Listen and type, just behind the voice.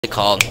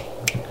called?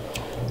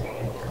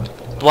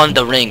 The one of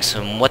the rings.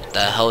 And what the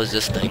hell is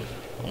this thing?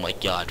 Oh my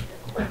god.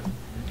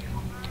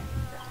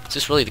 Is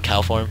this really the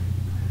cow farm?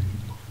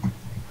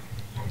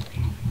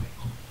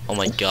 Oh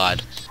my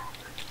god.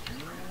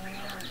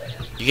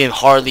 You can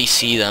hardly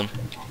see them.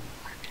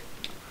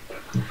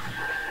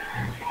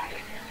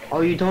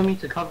 Oh, you told me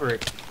to cover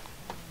it.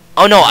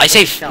 Oh no, I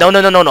say no.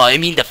 I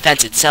mean the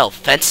fence itself.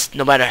 Fence,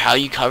 no matter how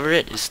you cover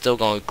it, is still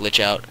going to glitch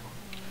out.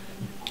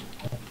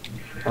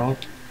 Oh,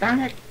 darn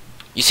it.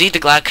 You see the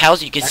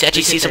cows? You can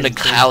actually see some of the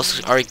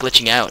cows already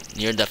glitching out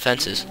near the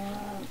fences.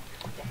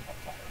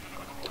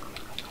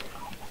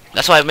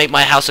 That's why I make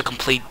my house a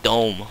complete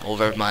dome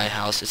over my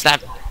house. It's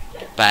not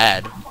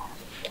bad.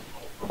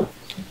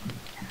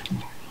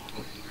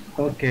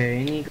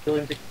 Okay, I need to go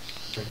into. I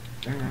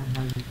don't know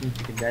how you can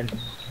take a bed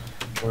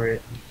for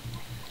it.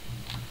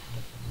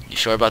 You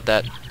sure about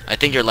that? I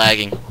think you're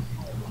lagging.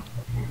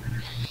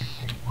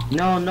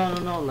 No,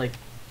 like.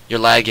 You're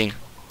lagging.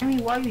 I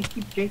mean, why do you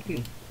keep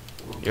drinking?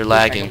 You're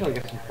lagging.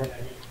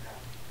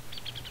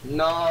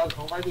 No,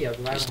 come on,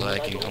 He's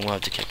lagging. I'm gonna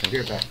have to kick him.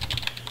 You're back.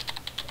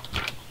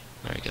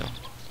 There you go.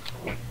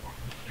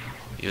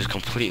 He was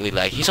completely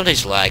lagging. He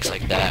sometimes lags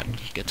like that.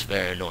 Gets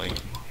very annoying.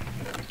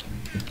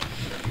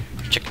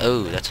 Check.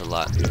 Oh, that's a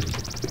lot.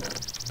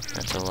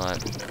 That's a lot.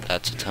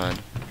 That's a ton.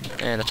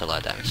 And that's a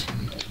lot of damage.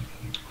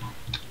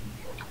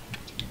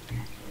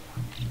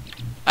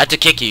 I had to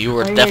kick you. You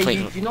were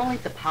definitely. You know,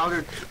 like the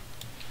powdered.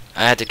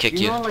 I had to kick you.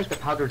 You know, like the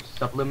powdered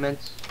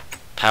supplements.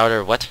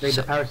 Powder what? Like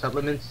the powdered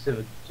supplements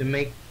to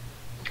make.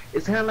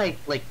 It's kind of like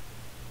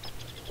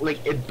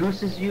it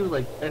boosts you,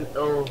 like, and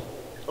it'll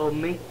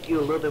make you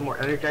a little bit more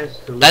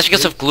energized. That's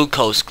because of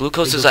glucose.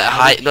 Glucose is at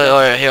high.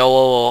 No, here,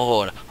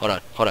 whoa,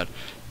 hold on.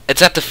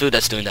 It's not the food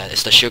that's doing that.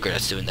 It's the sugar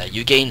that's doing that.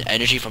 You gain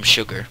energy from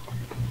sugar.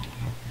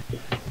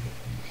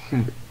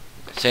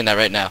 Saying that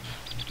right now.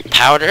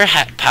 Powder,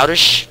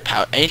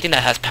 anything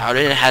that has powder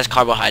in it has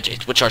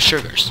carbohydrates, which are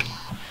sugars.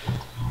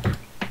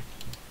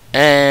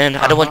 And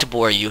I don't want to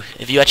bore you.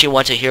 If you actually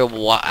want to hear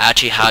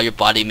how your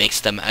body makes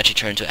them actually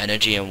turn into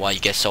energy and why you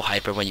get so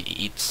hyper when you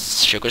eat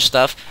sugar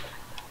stuff,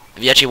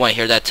 if you actually want to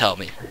hear that, tell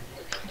me.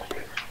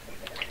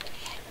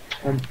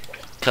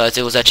 Because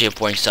it was actually a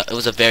boring it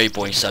was a very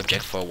boring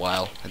subject for a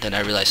while, and then I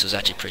realized it was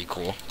actually pretty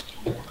cool.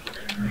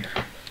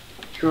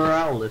 Sure,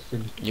 I'll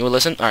listen. You will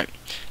listen? Alright.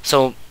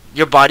 So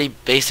your body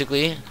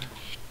basically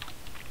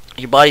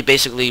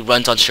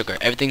runs on sugar.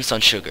 Everything's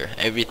on sugar.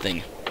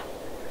 Everything's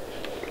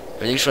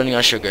running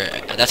on sugar.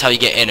 That's how you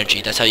get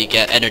energy. That's how you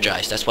get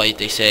energized. That's why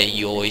they say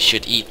you always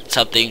should eat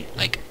something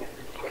like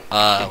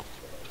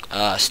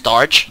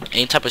starch,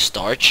 any type of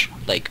starch,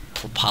 like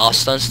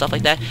pasta and stuff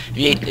like that. If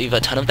you have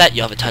a ton of that,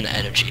 you have a ton of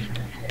energy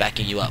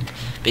backing you up.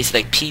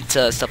 Basically like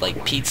pizza, stuff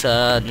like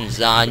pizza,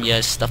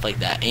 lasagna, stuff like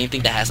that.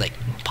 Anything that has like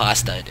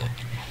pasta in it.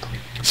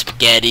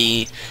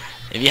 Spaghetti.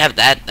 If you have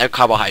that, they're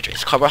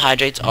carbohydrates.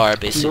 Carbohydrates are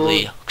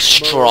basically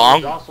strong.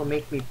 It also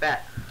makes me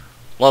fat.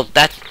 Well,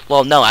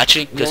 no,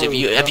 actually, because if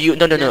you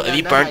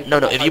burn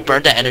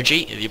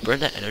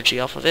that energy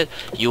off of it,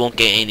 you won't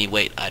gain any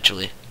weight.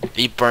 Actually, if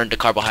you burn the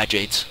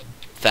carbohydrates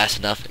fast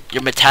enough,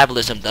 your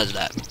metabolism does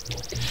that.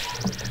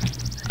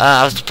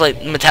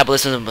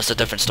 Metabolism was a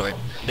different story.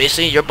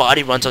 Basically, your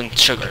body runs on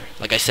sugar,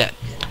 like I said,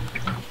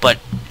 but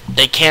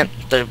the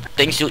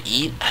things you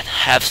eat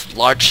have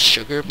large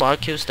sugar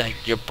molecules that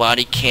your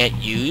body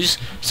can't use,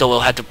 so it'll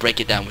have to break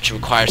it down, which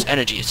requires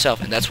energy itself.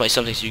 And that's why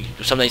sometimes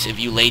if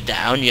you lay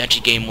down, you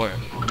actually gain more.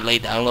 You lay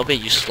down a little bit,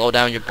 you slow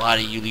down your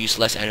body, you use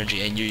less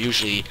energy, and you're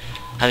usually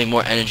having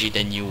more energy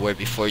than you were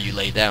before you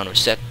lay down or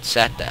sat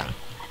down.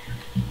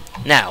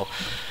 Now,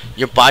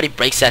 your body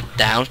breaks that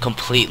down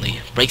completely.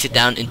 Breaks it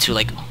down into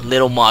like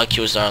little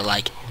molecules that are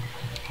like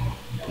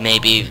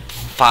maybe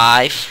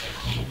 5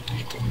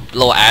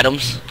 little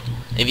atoms.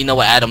 If you know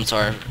what atoms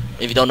are,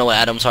 if you don't know what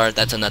atoms are,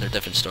 that's another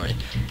different story.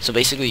 So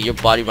basically, your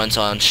body runs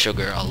on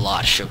sugar, a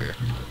lot of sugar.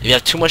 If you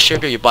have too much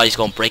sugar, your body's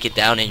going to break it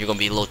down and you're going to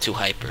be a little too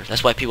hyper.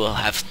 That's why people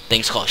have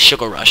things called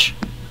sugar rush.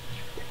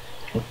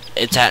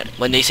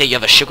 When they say you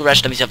have a sugar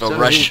rush, that means you have a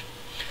rush.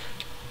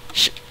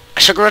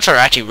 Sugar rush are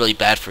actually really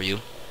bad for you.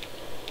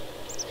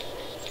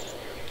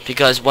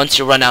 Because once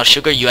you run out of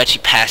sugar, you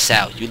actually pass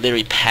out. You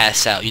literally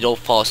pass out. You don't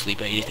fall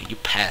asleep or anything. You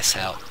pass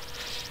out.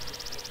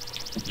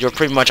 You're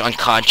pretty much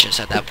unconscious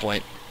at that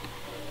point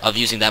of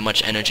using that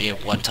much energy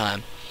at one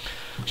time.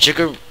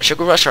 Sugar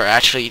rush are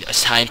actually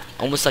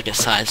almost like a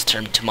science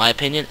term. To my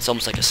opinion, it's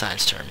almost like a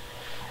science term.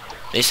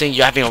 Basically,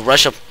 you're having a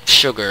rush of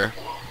sugar,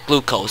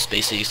 glucose,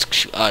 basically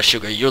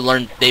sugar.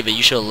 David,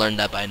 you should have learned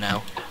that by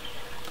now.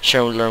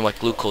 Should have learned what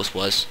glucose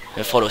was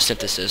and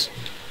photosynthesis.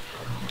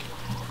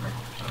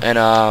 And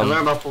I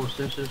learned about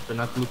photosynthesis, but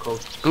not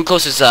glucose.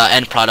 Glucose is the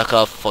end product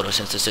of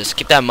photosynthesis.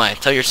 Keep that in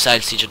mind. Tell your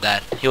science teacher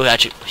that.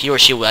 He or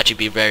she will actually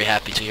be very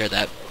happy to hear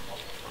that.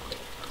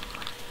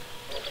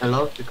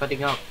 Hello, you're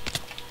cutting out.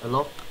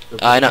 Hello,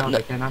 I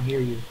cannot hear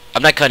you.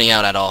 I'm not cutting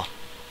out at all.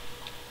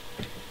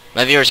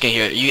 My viewers can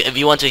hear it. If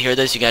you want to hear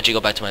this, you can actually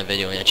go back to my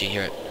video and actually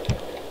hear it.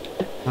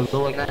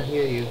 Hello, I can't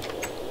hear you.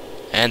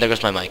 And there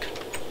goes my mic.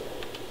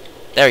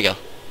 There we go.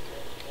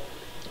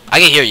 I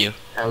can hear you.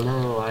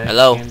 Hello, I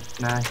Hello.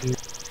 can't not hear.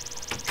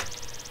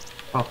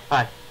 Oh,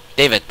 hi.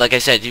 David, like I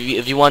said,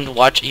 if you want to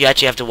watch, you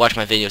actually have to watch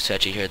my videos to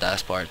actually hear the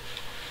last part.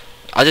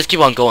 I'll just keep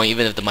on going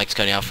even if the mic's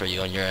cutting out for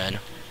you on your end.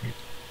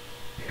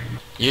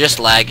 You're just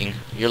lagging.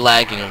 You're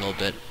lagging a little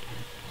bit.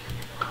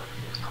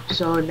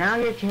 So now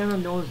your channel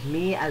knows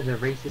me as a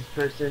racist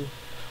person,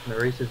 a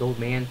racist old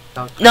man.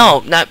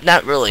 No,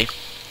 not really.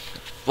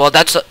 Well,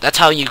 that's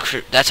how you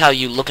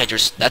look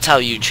at that's how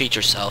you treat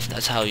yourself.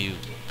 That's how you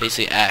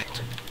basically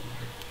act.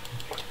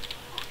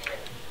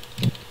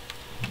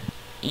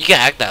 You can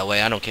act that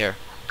way. I don't care.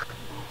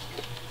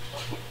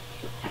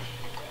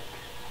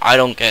 I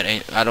don't get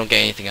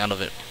anything out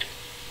of it.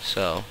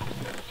 So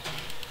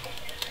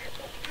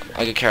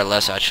I could care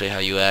less actually how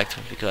you act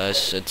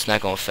because it's not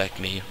gonna affect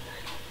me.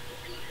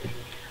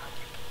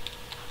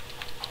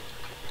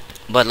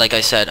 But like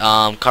I said,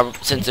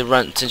 since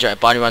your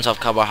body runs off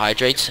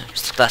carbohydrates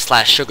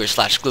slash sugar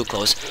slash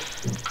glucose,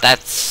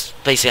 that's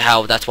basically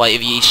how. That's why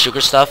if you eat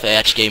sugar stuff, it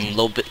actually gave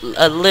you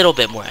a little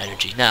bit more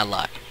energy, not a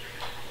lot,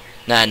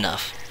 not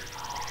enough.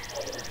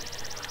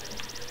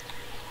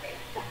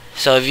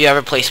 So if you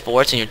ever play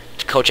sports and your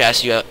coach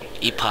asks you to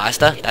eat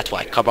pasta, that's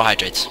why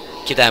carbohydrates.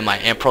 Keep that in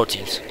mind, and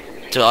proteins.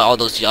 To all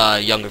those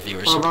younger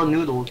viewers. What about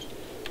noodles?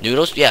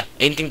 Noodles, yeah,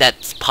 anything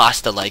that's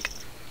pasta like.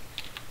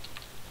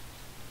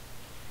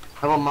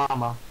 How about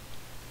mama?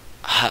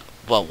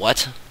 Well,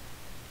 what?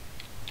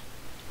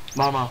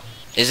 Mama.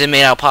 Is it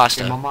made out of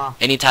pasta? Hey, mama.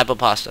 Any type of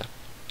pasta?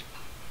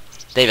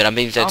 David, I'm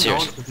being dead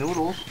serious. It's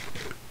noodles.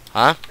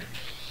 Huh?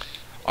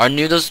 Are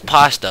noodles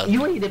pasta?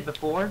 You ate it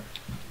before.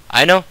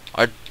 I know.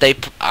 Are they?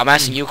 I'm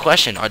asking you a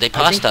question. Are they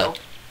pasta? I think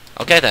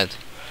so. Okay then.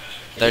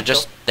 They're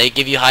just they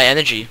give you high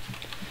energy.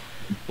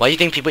 Why do you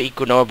think people eat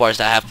granola bars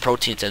that have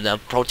proteins in them?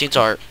 Proteins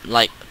are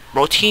the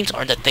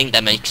thing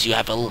that makes you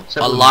have a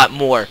lot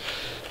more.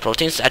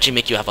 Proteins actually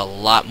make you have a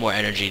lot more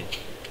energy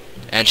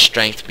and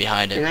strength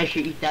behind it. And I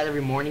should eat that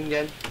every morning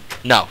then?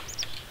 No.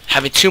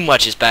 Having too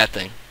much is a bad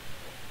thing.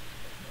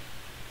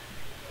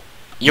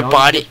 Your No,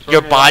 body no.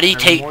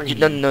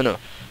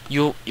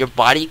 Your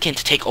body can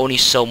take only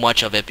so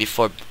much of it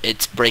before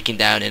it's breaking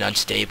down and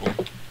unstable.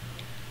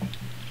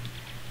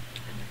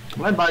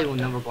 My body will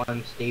never go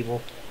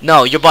unstable.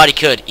 No, your body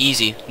could.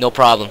 Easy. No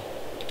problem.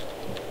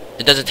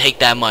 It doesn't take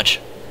that much.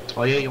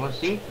 Oh yeah, you wanna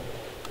see?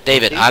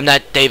 David,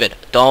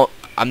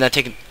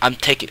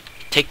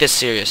 take this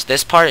serious.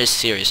 This part is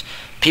serious.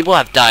 People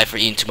have died for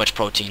eating too much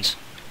proteins.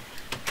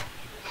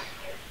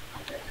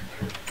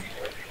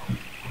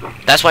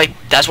 That's why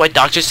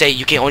doctors say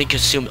you can only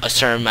consume a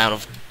certain amount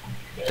of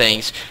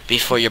things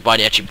before your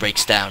body actually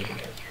breaks down.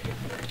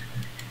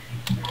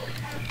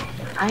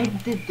 I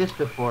did this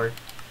before.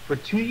 For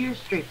 2 years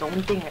straight, the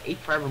only thing I ate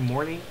for every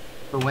morning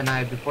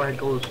before I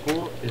go to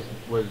school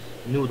was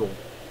noodles.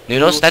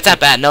 Noodles? That's not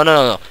bad.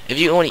 No. If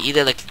you only eat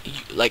it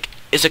like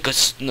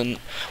it's when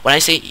I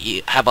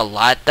say have a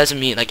lot, doesn't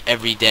mean like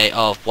every day.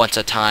 Oh, once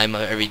a time or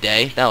every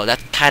day. No,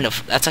 that's kind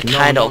of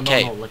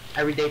okay. No, like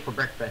every day for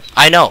breakfast.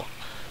 I know,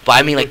 but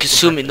I mean like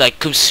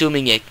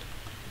consuming it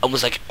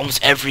almost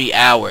every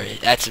hour.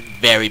 That's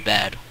very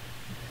bad.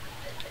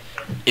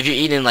 If you're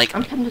eating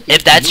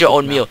if that's your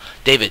own meal,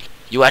 David,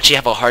 you actually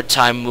have a hard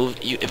time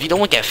if you don't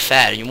want to get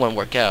fat and you want to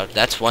work out,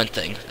 that's one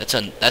thing.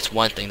 That's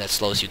one thing that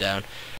slows you down.